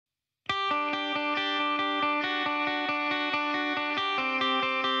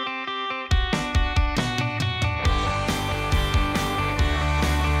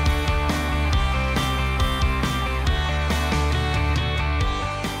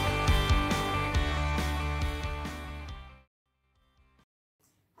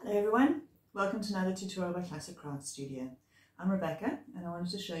everyone, welcome to another tutorial by Classic Craft Studio. I'm Rebecca and I wanted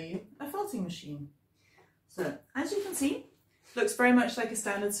to show you a felting machine. So as you can see, it looks very much like a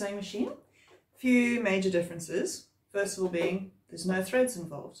standard sewing machine. Few major differences. First of all being there's no threads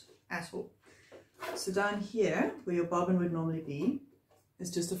involved at all. So down here where your bobbin would normally be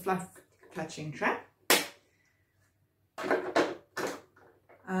is just a fluff catching trap.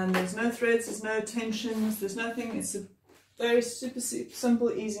 And there's no threads, there's no tensions, there's nothing. It's a very super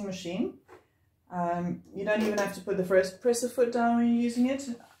simple, easy machine. You don't even have to put the presser foot down when you're using it.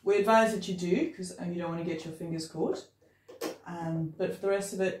 We advise that you do because you don't want to get your fingers caught. But for the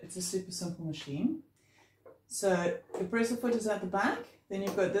rest of it, it's a super simple machine. So the presser foot is at the back. Then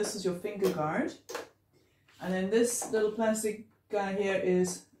you've got this as your finger guard. And then this little plastic guy here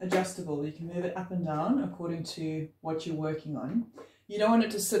is adjustable. You can move it up and down according to what you're working on. You don't want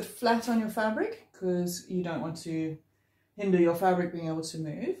it to sit flat on your fabric because you don't want to hinder your fabric being able to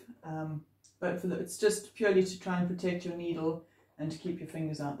move. But it's just purely to try and protect your needle and to keep your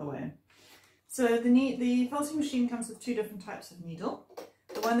fingers out the way. So the felting machine comes with two different types of needle.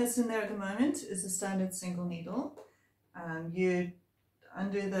 The one that's in there at the moment is a standard single needle. You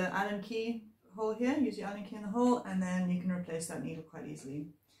undo the Allen key hole here, use your Allen key in the hole, and then you can replace that needle quite easily.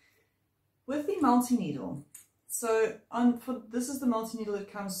 With the multi-needle, this is the multi-needle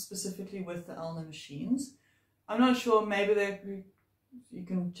that comes specifically with the Elna machines. I'm not sure, maybe you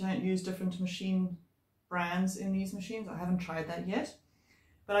can use different machine brands in these machines. I haven't tried that yet.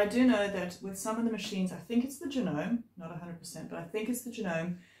 But I do know that with some of the machines, I think it's the Genome, not 100%, but I think it's the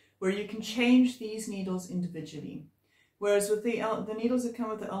Genome, where you can change these needles individually. Whereas with the needles that come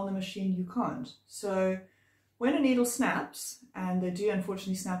with the Elna machine, you can't. So when a needle snaps, and they do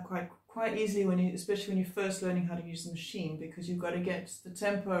unfortunately snap quite easily, especially when you're first learning how to use the machine, because you've got to get the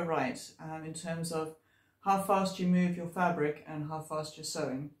tempo right in terms of how fast you move your fabric and how fast you're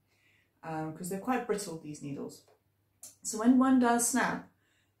sewing, because they're quite brittle, these needles. So when one does snap,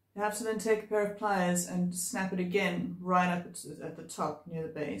 you have to then take a pair of pliers and snap it again right up at the top near the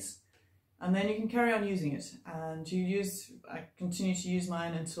base, and then you can carry on using it. And I continue to use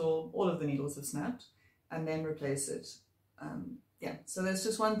mine until all of the needles have snapped, and then replace it. Yeah, so there's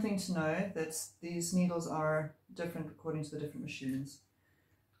just one thing to know, that these needles are different according to the different machines.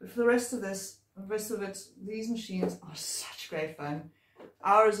 But for the rest of it, these machines are such great fun.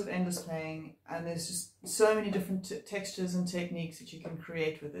 Hours of endless playing, and there's just so many different textures and techniques that you can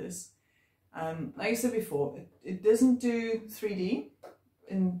create with this. Like I said before, it doesn't do 3D,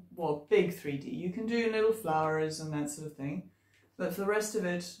 big 3D. You can do little flowers and that sort of thing, but for the rest of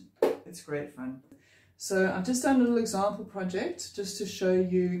it, it's great fun. So I've just done a little example project just to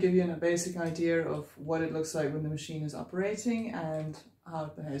give you a basic idea of what it looks like when the machine is operating and how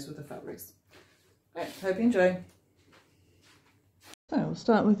it behaves with the fabrics. Right, hope you enjoy. So we'll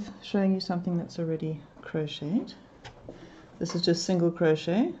start with showing you something that's already crocheted. This is just single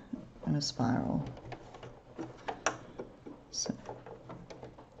crochet and a spiral. So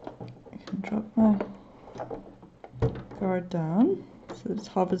I can drop my guard down so it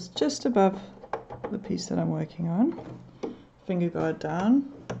hovers just above the piece that I'm working on. Finger guard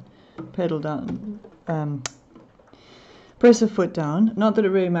down, pedal down, presser foot down. Not that it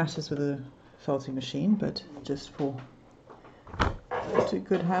really matters with a felting machine, but just for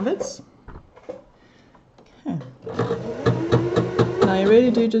good habits. Okay. Now you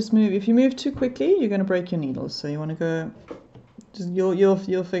really do just move. If you move too quickly, you're going to break your needles. So you want to go.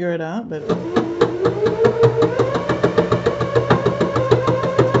 You'll figure it out, but.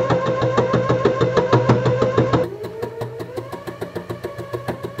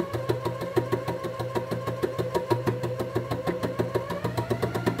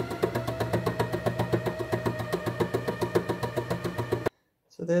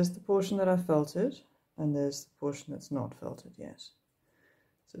 So there's the portion that I've felted, and there's the portion that's not felted yet.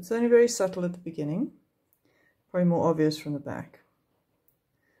 So it's only very subtle at the beginning, probably more obvious from the back.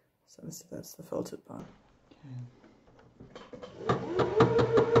 So that's the felted part. Okay.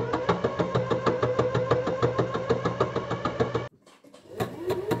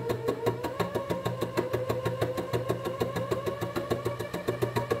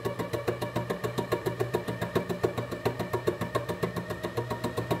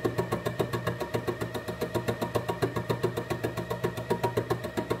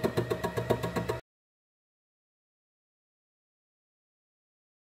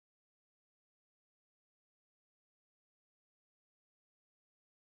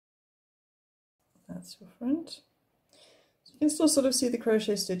 That's your front. So you can still sort of see the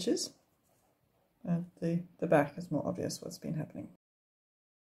crochet stitches. The back is more obvious what's been happening.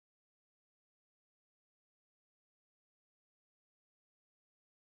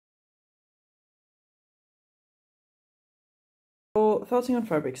 felting on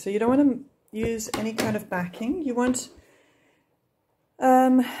fabric. So you don't want to use any kind of backing. You want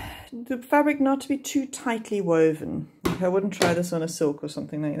the fabric not to be too tightly woven. Like I wouldn't try this on a silk or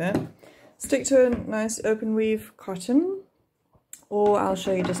something like that. Stick to a nice open weave cotton, or I'll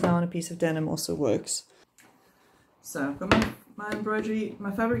show you just now on a piece of denim also works. So I've got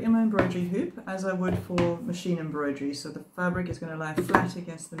my fabric in my embroidery hoop, as I would for machine embroidery. So the fabric is going to lie flat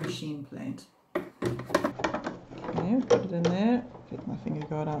against the machine plate. Okay, put it in there, get my finger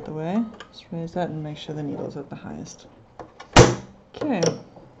guard out the way, just raise that and make sure the needle's at the highest. Okay,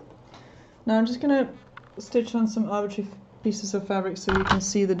 now I'm just going to stitch on some arbitrary pieces of fabric so you can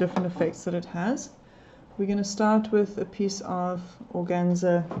see the different effects that it has. We're going to start with a piece of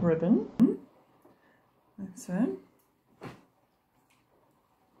organza ribbon, like so.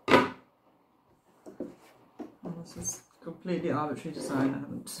 This is completely arbitrary design. I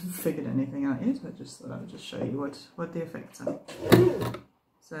haven't figured anything out yet. I just thought I would just show you what the effects are.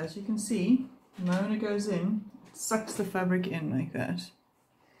 So as you can see, the moment it goes in, it sucks the fabric in like that.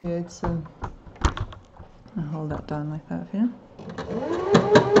 Yeah, it's I'll hold that down like that here.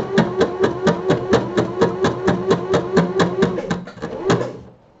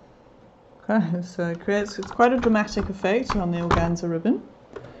 Okay, so it's quite a dramatic effect on the organza ribbon.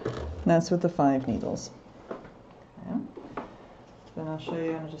 And that's with the 5 needles. Then I'll show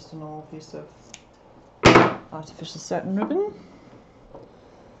you on just a normal piece of artificial satin ribbon.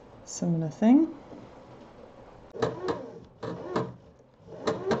 Similar thing.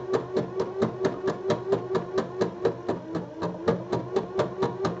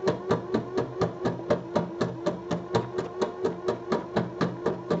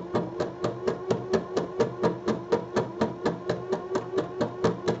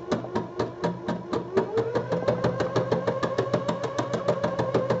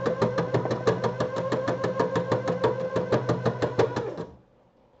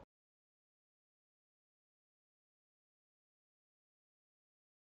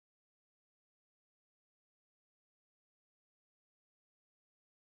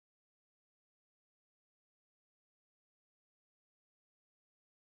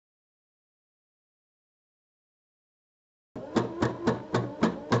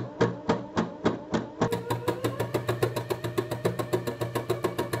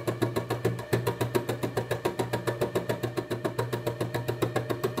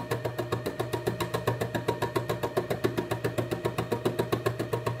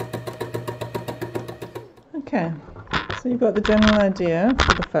 Okay, so you've got the general idea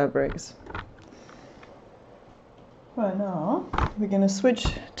for the fabrics. Right, now we're going to switch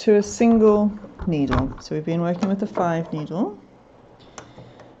to a single needle. So we've been working with the 5 needle.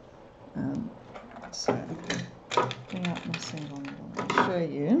 So bring out my single needle. I'll show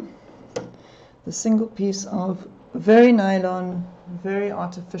you the single piece of very nylon, very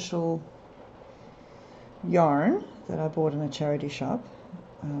artificial yarn that I bought in a charity shop.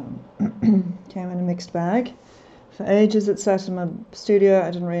 Came in a mixed bag. For ages it sat in my studio.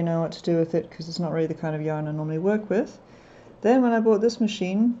 I didn't really know what to do with it because it's not really the kind of yarn I normally work with. Then when I bought this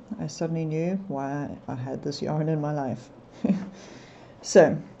machine, I suddenly knew why I had this yarn in my life.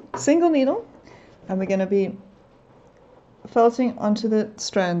 So, single needle, and we're going to be felting onto the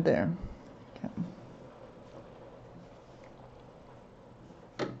strand there. Okay.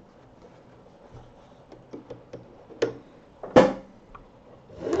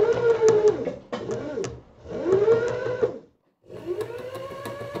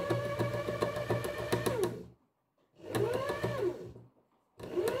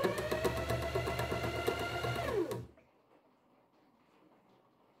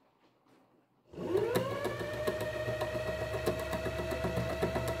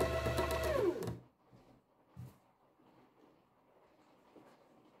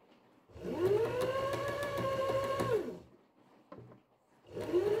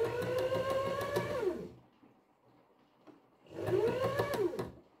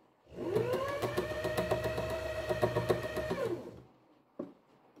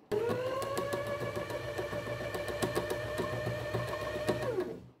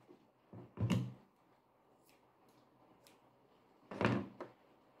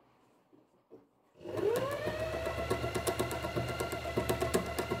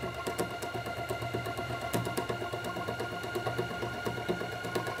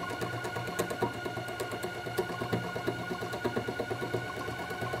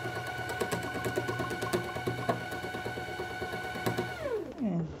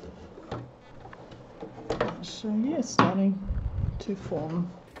 So yeah, it's starting to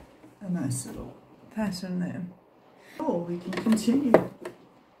form a nice little pattern there. Oh, we can continue.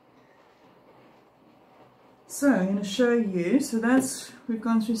 So I'm going to show you, we've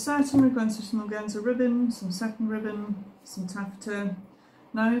gone through satin, we've gone through some organza ribbon, some satin ribbon, some taffeta.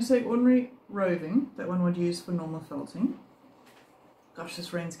 Now I'm going to take ordinary roving that one would use for normal felting. Gosh,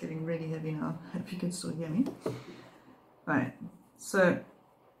 this rain's getting really heavy now, I hope you can still hear me. Right, so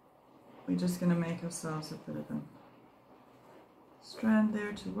we're just going to make ourselves a bit of a strand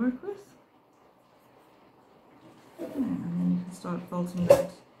there to work with. Okay, and then you can start felting that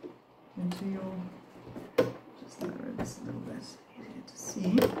into your, just lower this a little bit easier to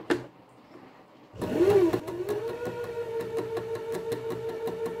see.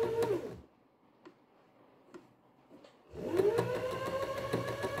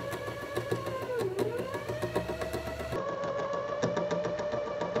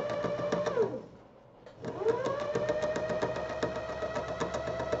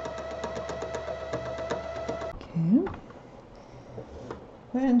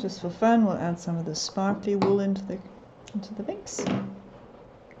 And just for fun, we'll add some of the sparkly wool into the mix.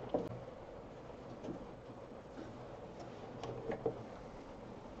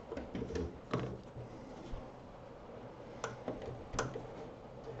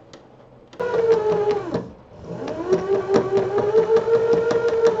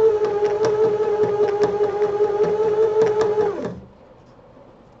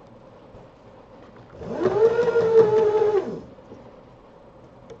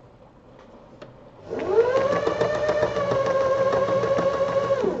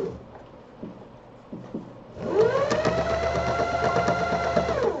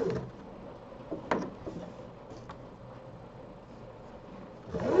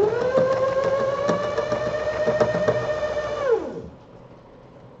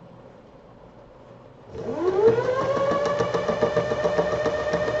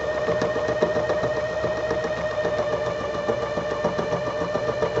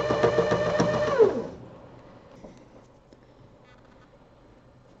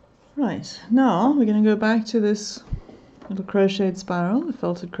 Right, now we're going to go back to this little crocheted spiral, the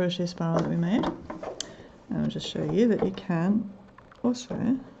felted crochet spiral that we made. And I'll just show you that you can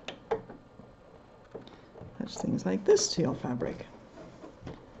also attach things like this to your fabric.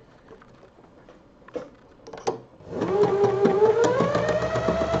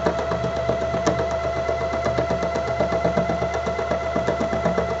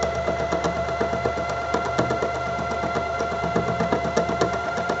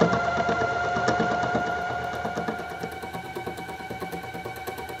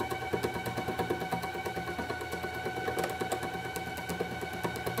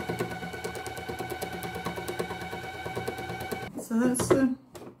 So that's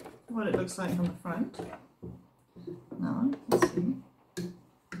what it looks like on the front. Now let's see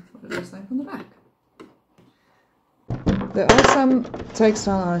what it looks like on the back. There are some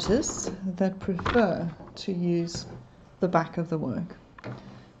textile artists that prefer to use the back of the work.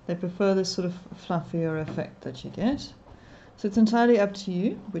 They prefer this sort of fluffier effect that you get. So it's entirely up to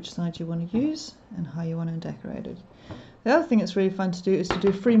you which side you want to use and how you want to decorate it. The other thing that's really fun to do is to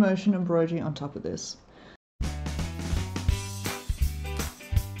do free motion embroidery on top of this.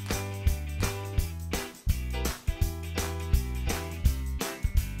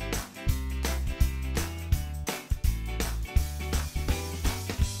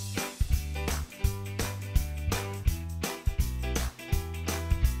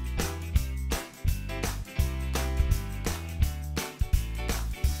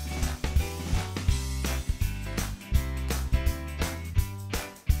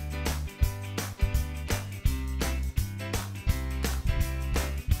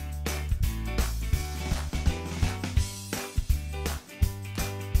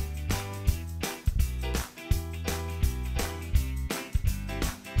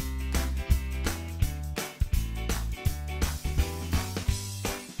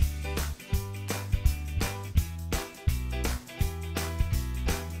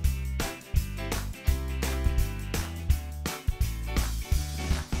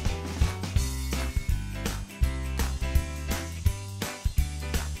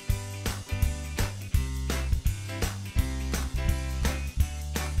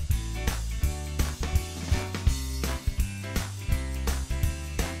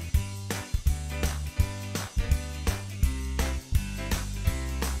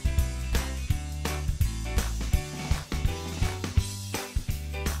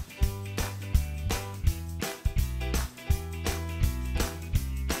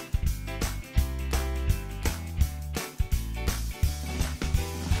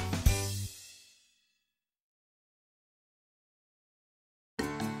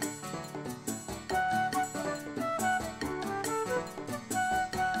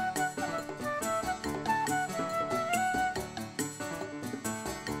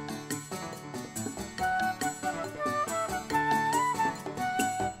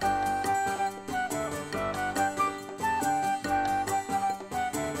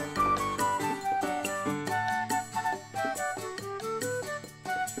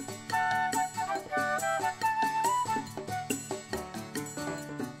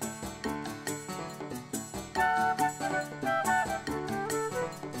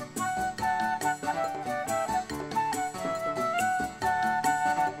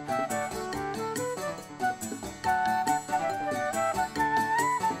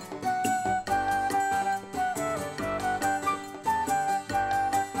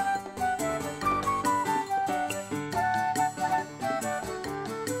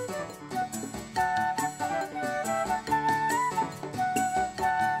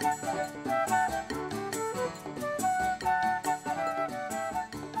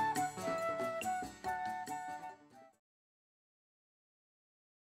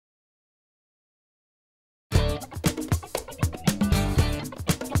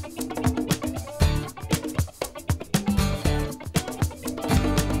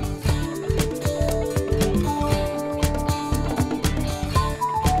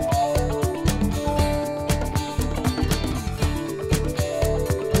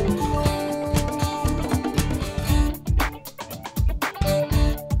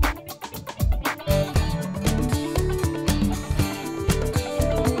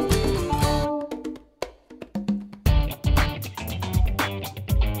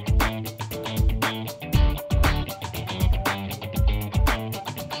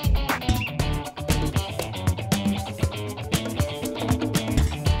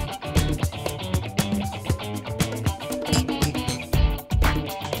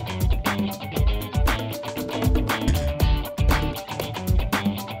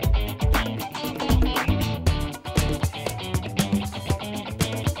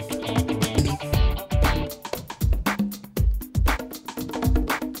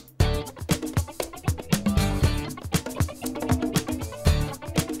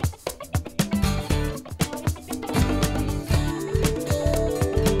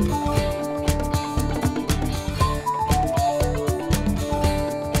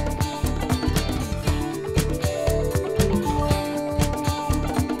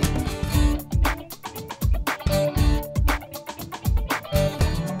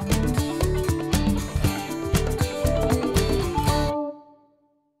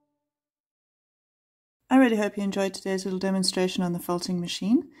 really hope you enjoyed today's little demonstration on the felting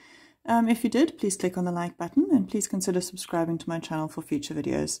machine. If you did, please click on the like button and please consider subscribing to my channel for future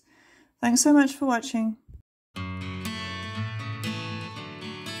videos. Thanks so much for watching.